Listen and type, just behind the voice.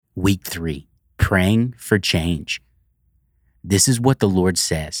Week 3, Praying for Change. This is what the Lord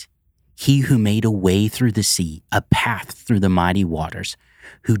says. He who made a way through the sea, a path through the mighty waters,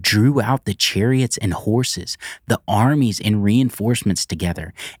 who drew out the chariots and horses, the armies and reinforcements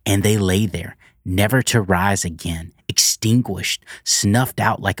together, and they lay there, never to rise again, extinguished, snuffed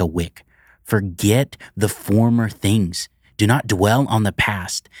out like a wick. Forget the former things. Do not dwell on the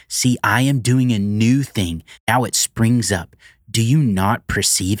past. See, I am doing a new thing. Now it springs up. Do you not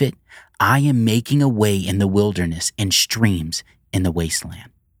perceive it? I am making a way in the wilderness and streams in the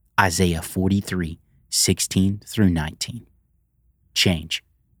wasteland. Isaiah 43, 16 through 19. Change.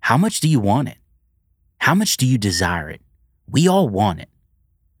 How much do you want it? How much do you desire it? We all want it.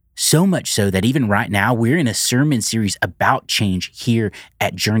 So much so that even right now, we're in a sermon series about change here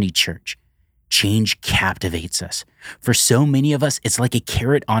at Journey Church. Change captivates us. For so many of us, it's like a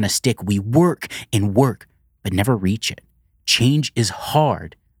carrot on a stick. We work and work, but never reach it. Change is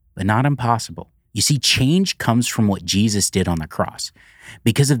hard, but not impossible. You see, change comes from what Jesus did on the cross.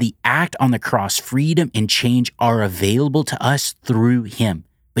 Because of the act on the cross, freedom and change are available to us through Him.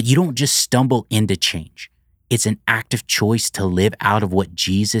 But you don't just stumble into change. It's an active choice to live out of what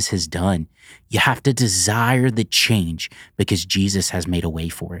Jesus has done. You have to desire the change because Jesus has made a way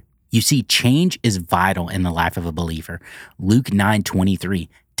for it. You see, change is vital in the life of a believer. Luke 9:23,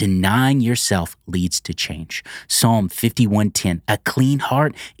 denying yourself leads to change. Psalm 51:10, a clean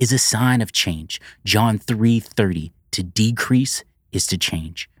heart is a sign of change. John 3:30, to decrease is to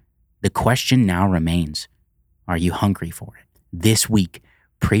change. The question now remains, are you hungry for it? This week,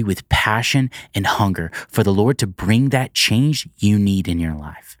 pray with passion and hunger for the Lord to bring that change you need in your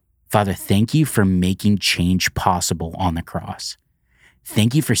life. Father, thank you for making change possible on the cross.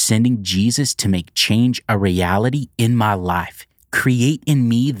 Thank you for sending Jesus to make change a reality in my life. Create in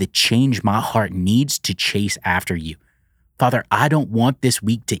me the change my heart needs to chase after you. Father, I don't want this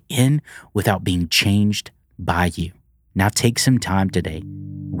week to end without being changed by you. Now take some time today.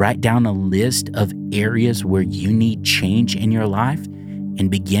 Write down a list of areas where you need change in your life and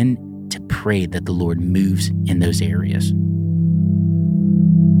begin to pray that the Lord moves in those areas.